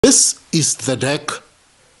This is the deck,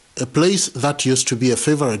 a place that used to be a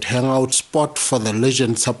favorite hangout spot for the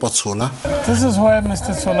legend Tšepo Tshola. This is where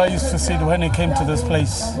Mr. Tshola used to sit when he came to this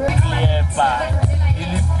place.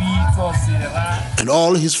 And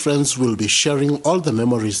all his friends will be sharing all the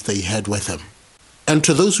memories they had with him. And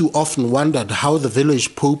to those who often wondered how the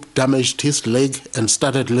village pope damaged his leg and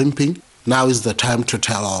started limping, now is the time to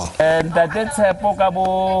tell all. And that Tšepo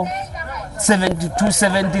kabo 72,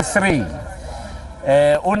 73.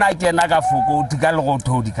 Una kena ka foko tikalo go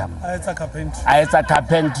thodi kam. A etsa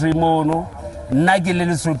carpentry mono. Nna ke le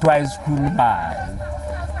Lesotho High School ba.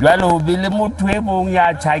 Jwale o bile motho e mong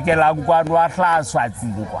ya tshakela kwano a hlaswa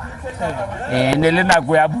tsingwa. Ne le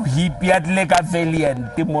nako ya bohipi a tle ka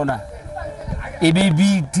valiant mona. E be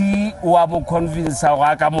biti o mo convince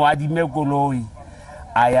wa ka mo adime koloi.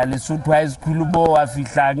 Aya Lesotho High School bo a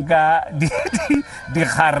fihlanka di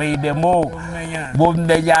kharebe mo bo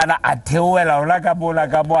mmenyana a theoela ona ka bona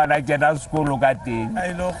ka bona kena sekolo ka teng a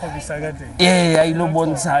ilo khobisa ka teng a ilo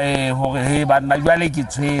bontsha hore he bana jwale ke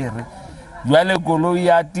tshwere jwale koloi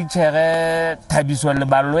ya tichere Thabiso le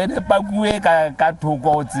ballo ene pakue ka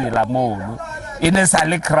thoko tsela mono ene sa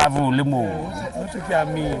le gravel mo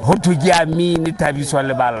ho thuki amini Thabiso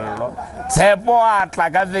le ballo Tšepo a tla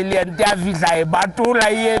ka valiant a fihla e batula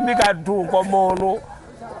e eme ka thoko mono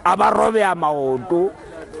a ba robe a maoto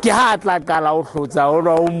ke ha tla kala o hlotsa o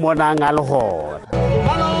mmonang a le hona.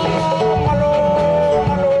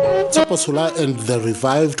 Tšepo Tshola and the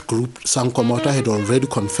revived group Sankomota had already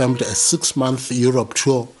confirmed a 6-month Europe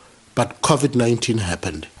tour, but COVID-19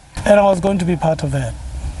 happened. And I was going to be part of that.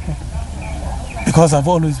 Because I've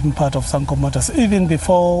always been part of Sankomotas, even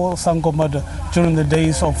before Sankomota, during the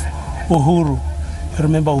days of Uhuru. You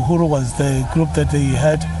remember Uhuru was the group that they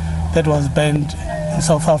had that was banned in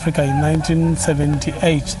South Africa in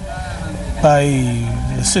 1978 by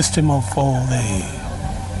the system of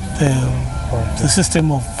the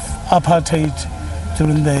system of apartheid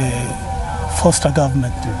during the Foster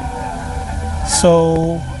government.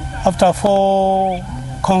 So after 4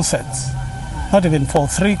 concerts, not even 4,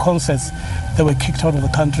 3 concerts, they were kicked out of the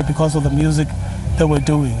country because of the music they were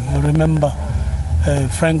doing. You remember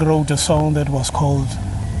Frank wrote a song that was called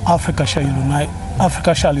Africa Shall Unite.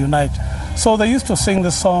 Africa Shall Unite. So they used to sing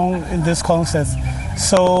the song in these concerts.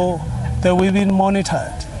 So they were being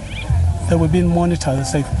monitored. They were being monitored. They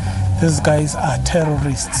say, these guys are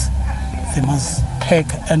terrorists. They must pack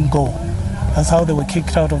and go. That's how they were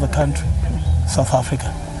kicked out of the country, South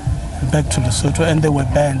Africa, back to Lesotho, and they were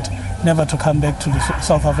banned never to come back to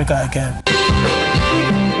South Africa again.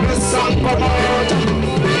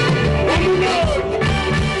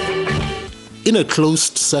 In a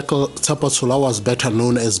closed circle, Tšepo Tshola was better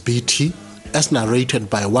known as BT, as narrated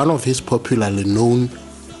by one of his popularly known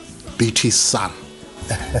BT's son.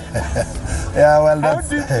 Yeah, well,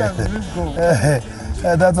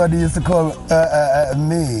 that's what he used to call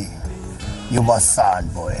me. You my son,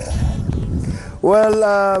 boy.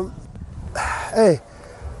 Well, hey,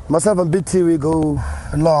 myself and BT, we go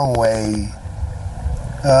a long way.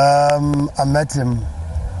 I met him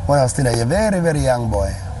when I was still a very, very young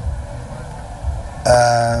boy.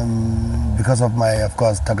 Because of my, of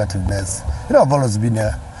course, talkativeness. You know, I've always been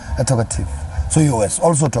a talkative. So he was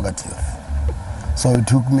also talkative. So he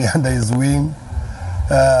took me under his wing.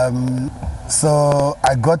 So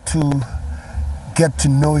I got to get to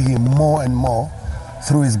know him more and more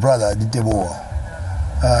through his brother, Tšepo.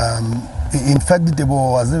 In fact,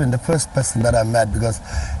 Tšepo was even the first person that I met because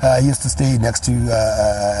he used to stay next to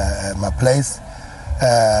my place.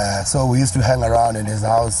 So we used to hang around in his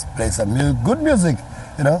house, play some good music,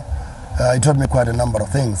 you know. He taught me quite a number of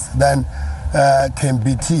things. Then came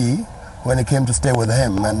BT when he came to stay with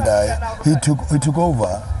him, and he took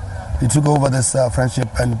over. He took over this friendship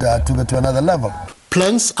and took it to another level.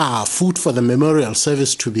 Plans are afoot for the memorial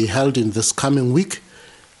service to be held in this coming week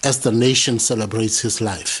as the nation celebrates his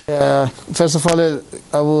life. First of all,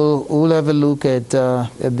 we'll have a look at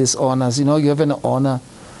these honors. You know, you have an honor.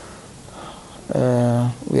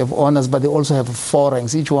 We have honors, but they also have 4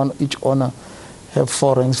 ranks. Each honor have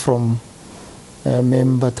 4 ranks from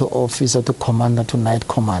member to officer to commander to knight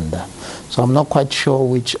commander. So I'm not quite sure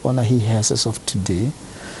which honor he has as of today,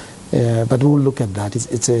 but we'll look at that.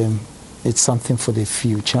 It's something for the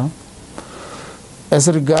future. As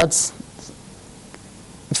regards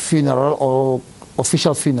funeral or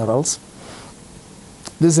official funerals,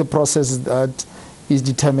 this is a process that is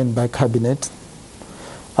determined by cabinet.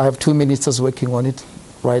 I have 2 ministers working on it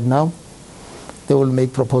right now. They will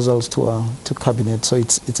make proposals to cabinet, so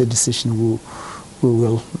it's a decision we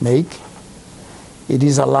will make. It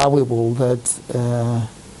is allowable that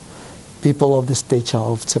people of the stature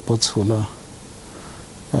of Tšepo Tshola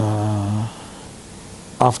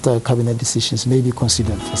after cabinet decisions may be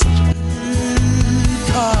considered for such.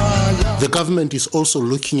 The government is also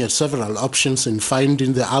looking at several options in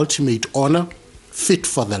finding the ultimate honor fit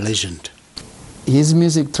for the legend. His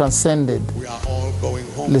music transcended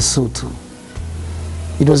Lesotho.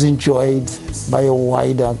 It was enjoyed by a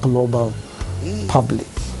wider global public.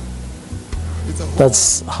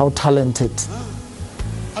 That's how talented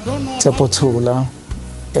Tšepo Tshola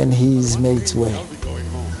and his mates were.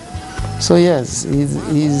 So yes, he's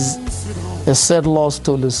a sad loss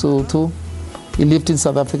to Lesotho. He lived in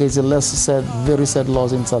South Africa. It's a less sad, very sad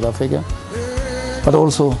loss in South Africa, but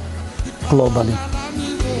also globally.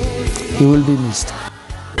 He will be missed.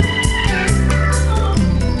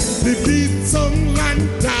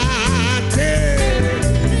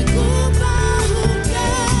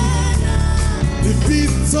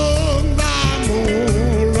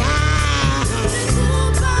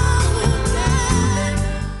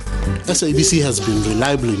 SABC has been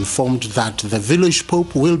reliably informed that the village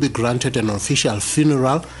pope will be granted an official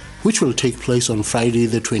funeral, which will take place on Friday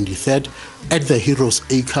the 23rd at the Heroes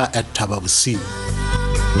Acre at Tababusi.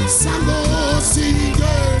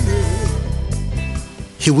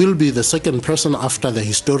 He will be the second person after the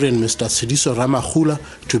historian Mr. Sidiso Ramahula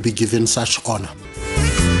to be given such honor.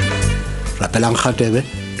 Rapelang Khatebe,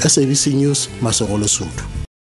 SABC News, Masogolo Lesotho.